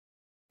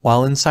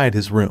While inside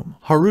his room,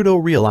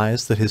 Haruto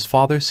realized that his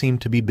father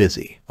seemed to be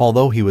busy.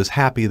 Although he was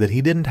happy that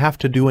he didn't have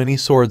to do any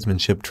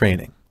swordsmanship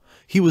training,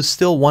 he was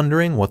still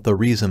wondering what the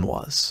reason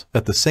was.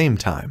 At the same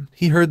time,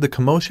 he heard the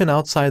commotion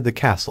outside the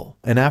castle,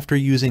 and after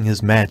using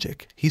his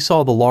magic, he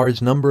saw the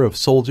large number of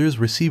soldiers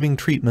receiving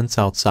treatments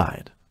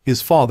outside.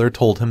 His father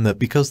told him that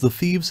because the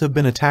thieves have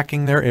been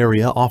attacking their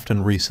area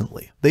often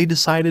recently, they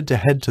decided to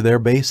head to their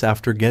base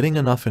after getting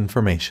enough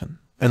information.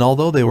 And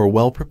although they were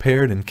well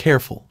prepared and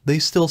careful, they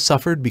still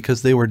suffered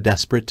because they were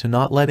desperate to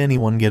not let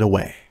anyone get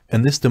away.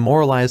 And this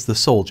demoralized the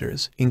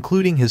soldiers,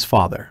 including his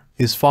father.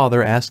 His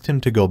father asked him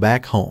to go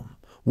back home,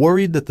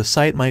 worried that the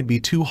sight might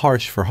be too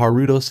harsh for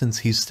Haruto since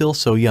he's still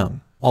so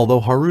young.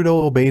 Although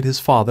Haruto obeyed his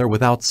father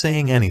without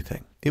saying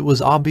anything, it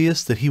was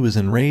obvious that he was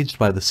enraged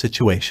by the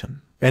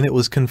situation. And it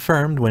was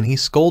confirmed when he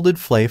scolded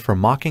Flay for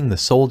mocking the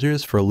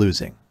soldiers for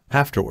losing.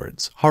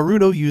 Afterwards,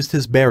 Haruto used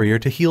his barrier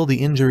to heal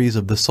the injuries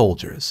of the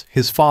soldiers.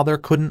 His father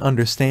couldn't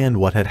understand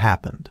what had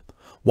happened,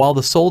 while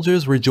the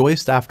soldiers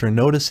rejoiced after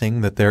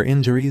noticing that their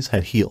injuries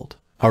had healed.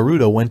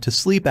 Haruto went to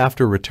sleep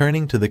after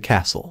returning to the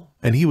castle,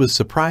 and he was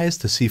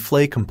surprised to see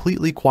Flay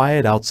completely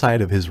quiet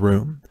outside of his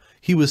room.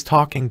 He was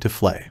talking to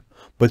Flay,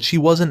 but she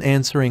wasn't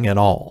answering at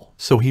all,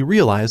 so he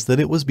realized that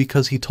it was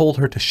because he told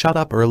her to shut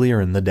up earlier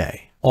in the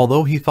day.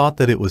 Although he thought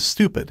that it was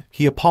stupid,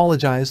 he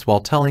apologized while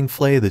telling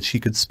Flay that she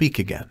could speak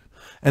again.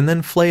 And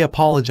then Flay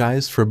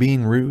apologized for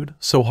being rude,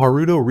 so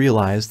Haruto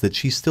realized that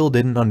she still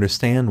didn't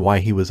understand why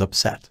he was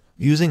upset.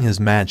 Using his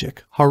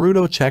magic,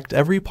 Haruto checked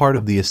every part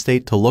of the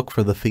estate to look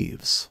for the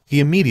thieves. He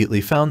immediately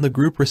found the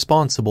group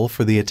responsible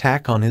for the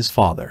attack on his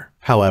father.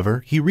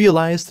 However, he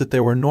realized that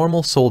there were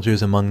normal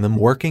soldiers among them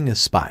working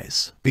as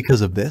spies.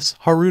 Because of this,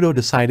 Haruto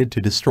decided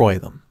to destroy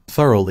them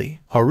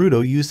thoroughly.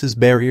 Haruto used his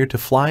barrier to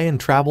fly and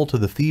travel to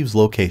the thieves'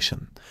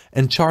 location,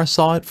 and Char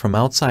saw it from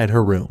outside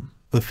her room.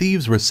 The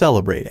thieves were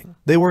celebrating.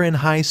 They were in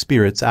high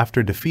spirits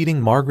after defeating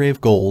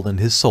Margrave Gold and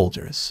his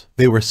soldiers.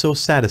 They were so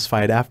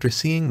satisfied after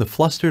seeing the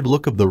flustered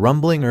look of the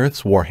rumbling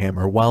Earth's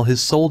warhammer while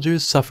his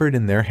soldiers suffered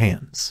in their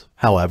hands.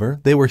 However,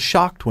 they were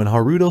shocked when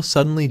Haruto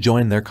suddenly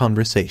joined their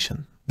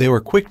conversation. They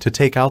were quick to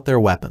take out their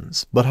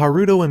weapons, but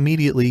Haruto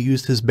immediately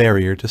used his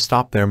barrier to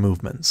stop their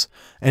movements,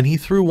 and he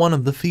threw one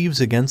of the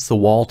thieves against the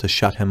wall to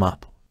shut him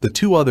up. The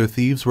two other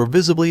thieves were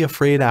visibly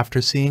afraid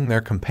after seeing their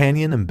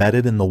companion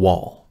embedded in the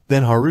wall.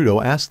 Then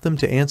Haruto asked them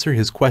to answer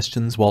his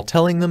questions while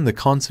telling them the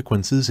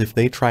consequences if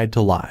they tried to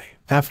lie.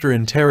 After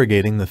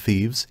interrogating the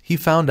thieves, he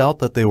found out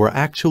that they were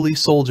actually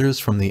soldiers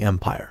from the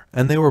Empire,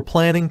 and they were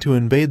planning to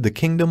invade the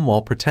kingdom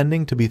while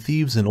pretending to be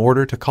thieves in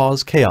order to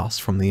cause chaos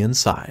from the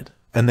inside.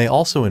 And they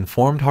also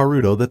informed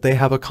Haruto that they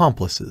have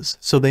accomplices,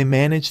 so they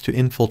managed to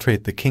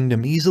infiltrate the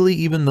kingdom easily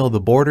even though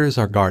the borders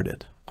are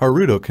guarded.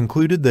 Haruto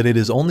concluded that it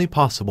is only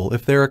possible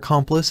if their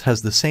accomplice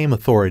has the same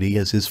authority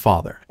as his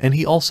father, and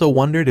he also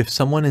wondered if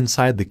someone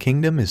inside the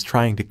kingdom is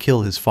trying to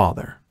kill his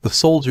father. The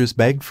soldiers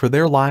begged for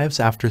their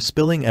lives after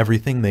spilling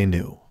everything they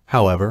knew.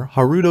 However,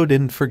 Haruto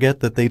didn't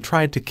forget that they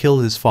tried to kill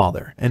his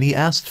father, and he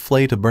asked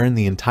Flay to burn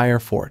the entire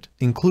fort,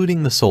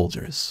 including the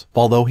soldiers.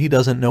 Although he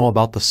doesn't know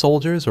about the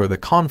soldiers or the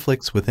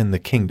conflicts within the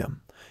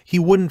kingdom, he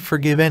wouldn't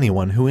forgive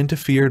anyone who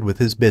interfered with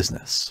his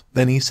business.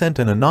 Then he sent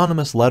an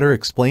anonymous letter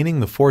explaining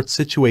the fort's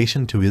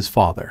situation to his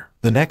father.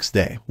 The next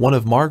day, one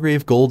of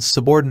Margrave Gold's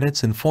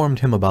subordinates informed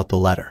him about the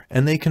letter,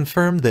 and they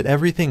confirmed that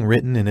everything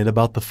written in it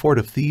about the Fort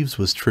of Thieves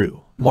was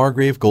true.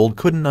 Margrave Gold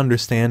couldn't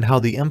understand how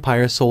the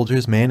Empire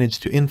soldiers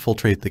managed to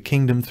infiltrate the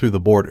kingdom through the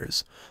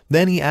borders.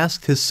 Then he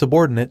asked his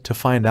subordinate to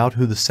find out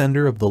who the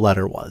sender of the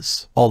letter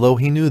was. Although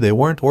he knew they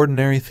weren't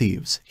ordinary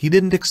thieves, he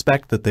didn't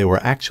expect that they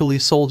were actually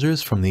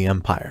soldiers from the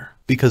Empire.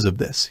 Because of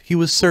this, he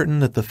was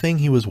certain that the thing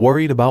he was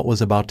worried about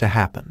was about to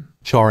happen.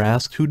 Char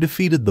asked who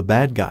defeated the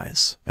bad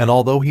guys, and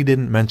although he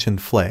didn't mention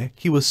Flay,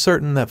 he was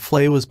certain that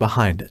Flay was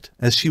behind it,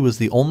 as she was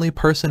the only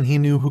person he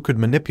knew who could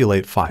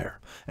manipulate fire,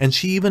 and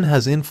she even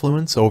has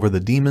influence over the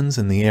demons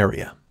in the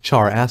area.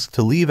 Char asked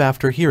to leave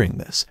after hearing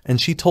this, and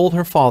she told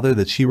her father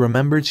that she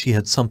remembered she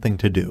had something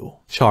to do.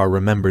 Char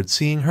remembered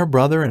seeing her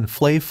brother and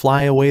Flay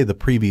fly away the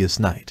previous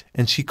night,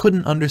 and she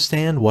couldn't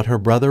understand what her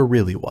brother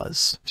really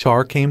was.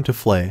 Char came to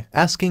Flay,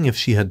 asking if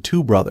she had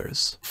two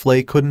brothers.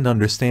 Flay couldn't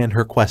understand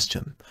her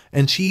question,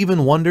 and she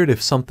even wondered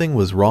if something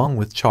was wrong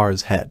with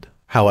Char's head.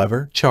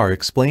 However, Char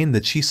explained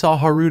that she saw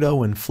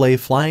Haruto and Flay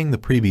flying the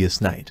previous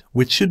night,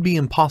 which should be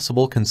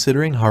impossible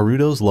considering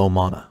Haruto's low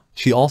mana.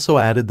 She also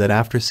added that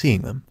after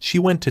seeing them, she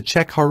went to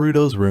check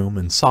Haruto's room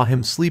and saw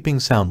him sleeping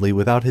soundly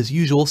without his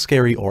usual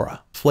scary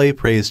aura. Flay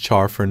praised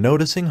Char for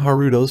noticing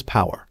Haruto's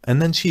power,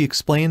 and then she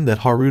explained that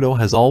Haruto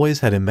has always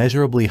had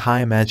immeasurably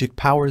high magic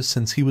powers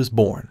since he was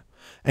born,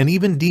 and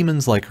even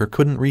demons like her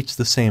couldn't reach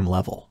the same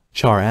level.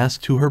 Char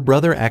asked who her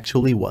brother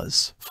actually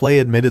was. Flay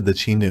admitted that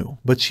she knew,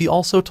 but she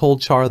also told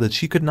Char that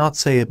she could not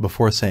say it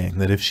before saying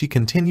that if she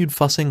continued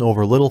fussing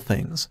over little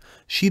things,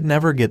 she'd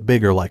never get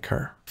bigger like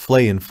her.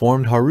 Flay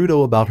informed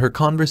Haruto about her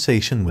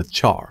conversation with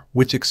Char,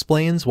 which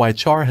explains why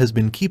Char has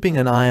been keeping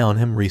an eye on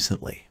him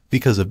recently.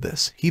 Because of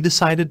this, he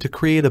decided to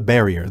create a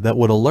barrier that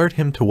would alert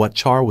him to what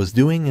Char was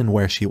doing and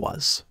where she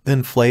was.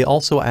 Then Flay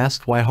also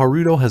asked why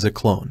Haruto has a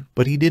clone,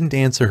 but he didn't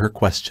answer her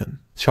question.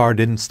 Char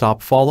didn't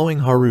stop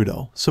following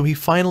Haruto, so he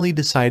finally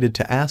decided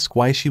to ask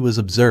why she was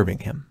observing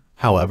him.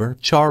 However,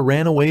 Char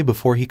ran away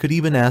before he could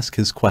even ask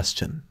his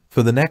question.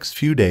 For the next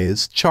few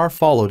days, Char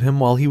followed him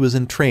while he was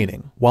in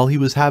training, while he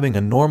was having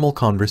a normal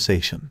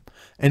conversation,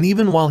 and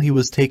even while he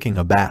was taking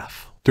a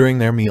bath. During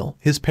their meal,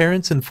 his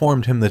parents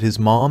informed him that his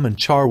mom and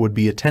Char would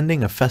be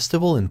attending a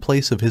festival in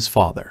place of his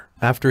father.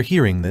 After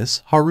hearing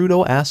this,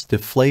 Haruto asked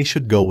if Flay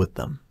should go with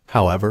them.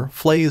 However,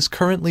 Flay is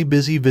currently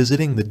busy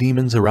visiting the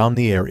demons around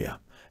the area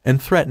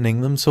and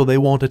threatening them so they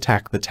won't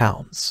attack the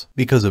towns.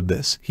 Because of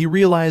this, he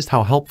realized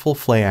how helpful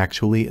Flay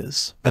actually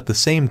is. At the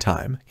same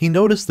time, he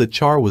noticed that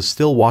Char was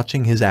still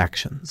watching his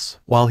actions.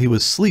 While he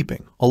was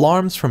sleeping,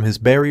 alarms from his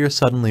barrier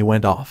suddenly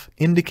went off,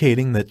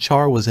 indicating that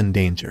Char was in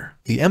danger.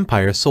 The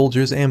Empire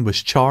soldiers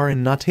ambushed Char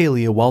and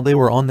Natalia while they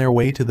were on their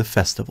way to the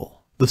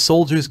festival. The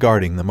soldiers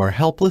guarding them are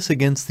helpless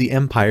against the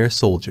Empire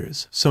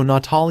soldiers, so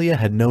Natalia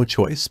had no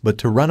choice but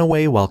to run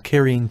away while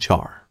carrying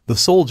Char. The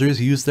soldiers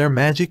used their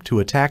magic to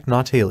attack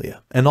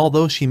Natalia, and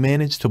although she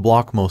managed to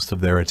block most of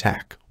their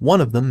attack,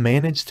 one of them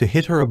managed to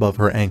hit her above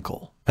her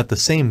ankle. At the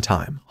same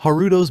time,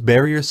 Haruto's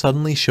barrier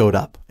suddenly showed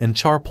up, and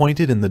Char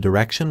pointed in the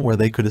direction where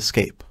they could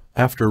escape.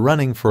 After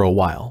running for a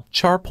while,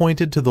 Char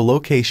pointed to the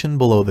location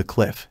below the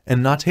cliff,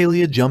 and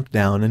Natalia jumped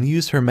down and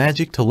used her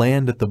magic to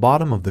land at the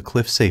bottom of the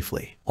cliff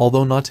safely.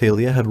 Although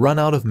Natalia had run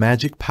out of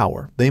magic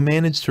power, they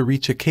managed to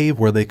reach a cave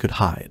where they could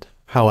hide.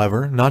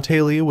 However,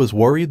 Natalia was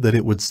worried that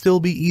it would still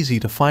be easy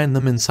to find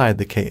them inside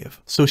the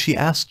cave, so she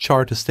asked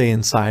Char to stay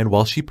inside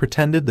while she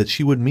pretended that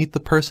she would meet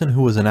the person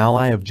who was an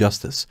ally of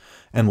justice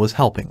and was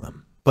helping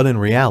them. But in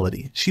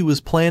reality, she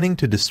was planning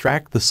to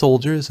distract the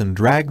soldiers and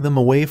drag them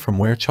away from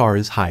where Char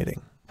is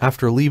hiding.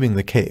 After leaving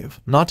the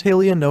cave,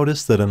 Natalia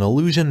noticed that an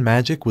illusion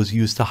magic was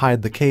used to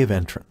hide the cave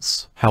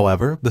entrance.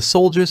 However, the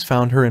soldiers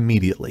found her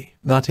immediately.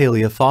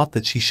 Natalia thought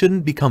that she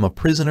shouldn't become a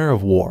prisoner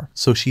of war,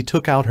 so she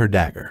took out her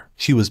dagger.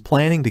 She was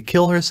planning to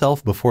kill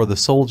herself before the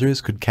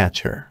soldiers could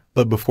catch her.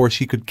 But before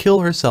she could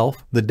kill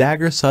herself, the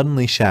dagger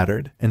suddenly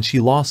shattered, and she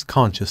lost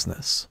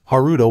consciousness.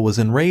 Haruto was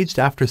enraged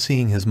after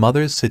seeing his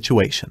mother's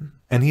situation,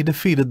 and he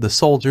defeated the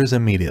soldiers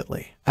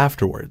immediately.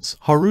 Afterwards,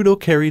 Haruto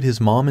carried his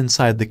mom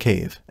inside the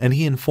cave, and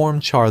he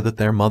informed Char that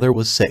their mother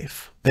was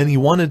safe. Then he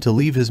wanted to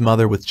leave his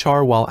mother with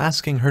Char while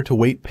asking her to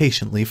wait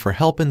patiently for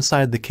help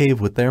inside the cave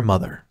with their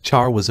mother.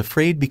 Char was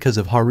afraid because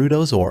of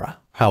Haruto's aura.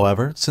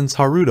 However, since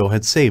Haruto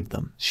had saved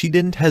them, she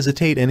didn't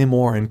hesitate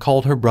anymore and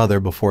called her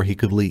brother before he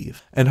could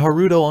leave. And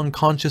Haruto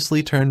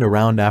unconsciously turned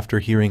around after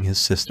hearing his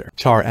sister.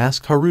 Char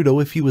asked Haruto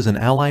if he was an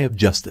ally of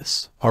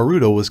justice.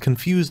 Haruto was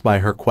confused by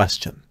her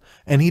question,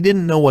 and he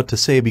didn't know what to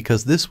say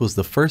because this was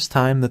the first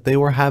time that they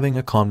were having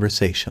a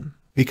conversation.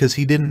 Because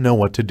he didn't know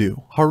what to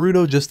do,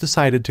 Haruto just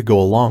decided to go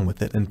along with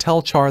it and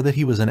tell Char that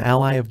he was an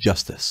ally of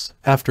justice.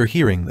 After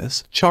hearing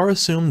this, Char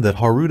assumed that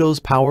Haruto's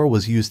power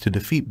was used to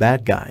defeat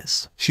bad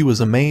guys. She was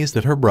amazed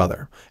at her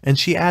brother, and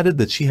she added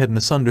that she had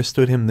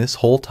misunderstood him this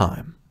whole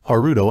time.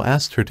 Haruto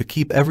asked her to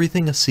keep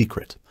everything a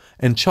secret,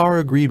 and Char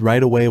agreed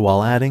right away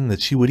while adding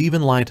that she would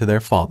even lie to their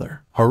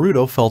father.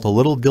 Haruto felt a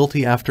little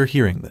guilty after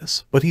hearing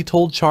this, but he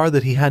told Char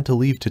that he had to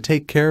leave to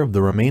take care of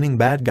the remaining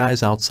bad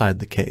guys outside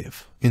the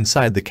cave.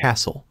 Inside the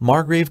castle,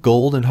 Margrave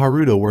Gold and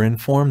Haruto were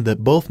informed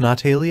that both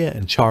Natalia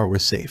and Char were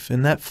safe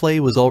and that Flay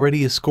was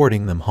already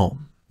escorting them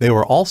home. They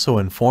were also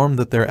informed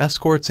that their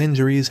escort's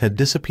injuries had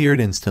disappeared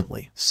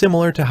instantly,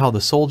 similar to how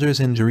the soldiers'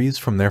 injuries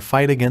from their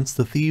fight against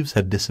the thieves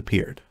had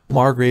disappeared.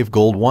 Margrave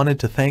Gold wanted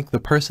to thank the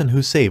person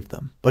who saved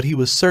them, but he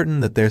was certain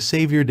that their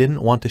savior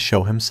didn't want to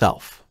show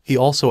himself. He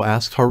also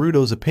asked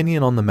Haruto's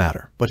opinion on the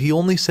matter, but he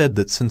only said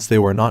that since they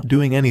were not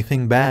doing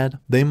anything bad,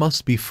 they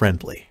must be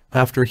friendly.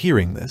 After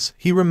hearing this,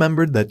 he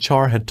remembered that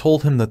Char had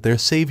told him that their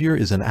savior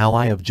is an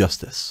ally of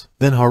justice.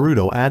 Then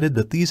Haruto added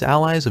that these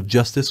allies of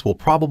justice will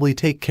probably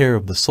take care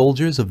of the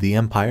soldiers of the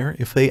Empire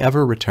if they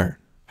ever return.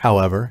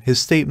 However, his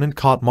statement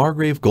caught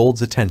Margrave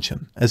Gold's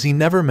attention, as he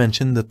never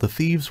mentioned that the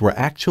thieves were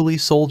actually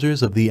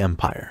soldiers of the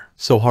Empire.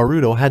 So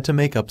Haruto had to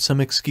make up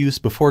some excuse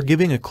before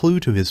giving a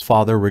clue to his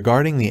father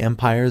regarding the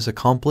Empire's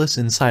accomplice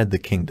inside the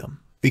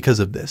kingdom. Because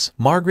of this,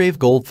 Margrave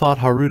Gold thought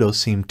Haruto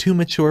seemed too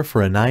mature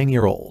for a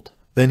 9-year-old.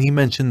 Then he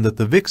mentioned that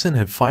the vixen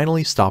had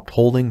finally stopped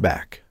holding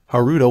back.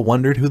 Haruto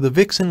wondered who the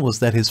vixen was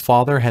that his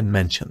father had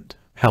mentioned.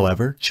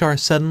 However, Char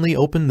suddenly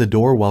opened the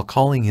door while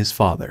calling his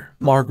father.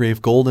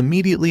 Margrave Gold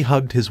immediately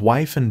hugged his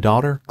wife and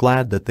daughter,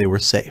 glad that they were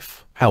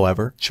safe.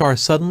 However, Char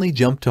suddenly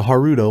jumped to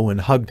Haruto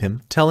and hugged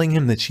him, telling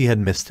him that she had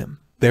missed him.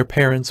 Their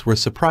parents were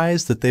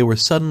surprised that they were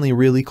suddenly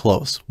really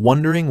close,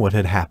 wondering what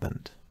had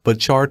happened. But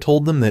Char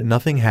told them that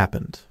nothing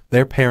happened.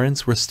 Their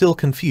parents were still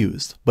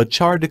confused, but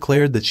Char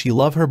declared that she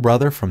loved her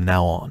brother from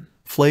now on.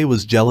 Flay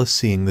was jealous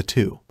seeing the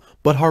two,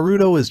 but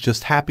Haruto is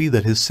just happy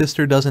that his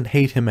sister doesn't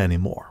hate him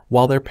anymore,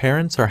 while their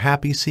parents are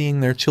happy seeing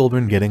their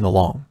children getting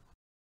along.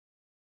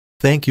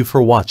 Thank you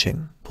for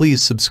watching.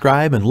 Please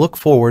subscribe and look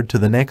forward to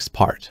the next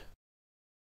part.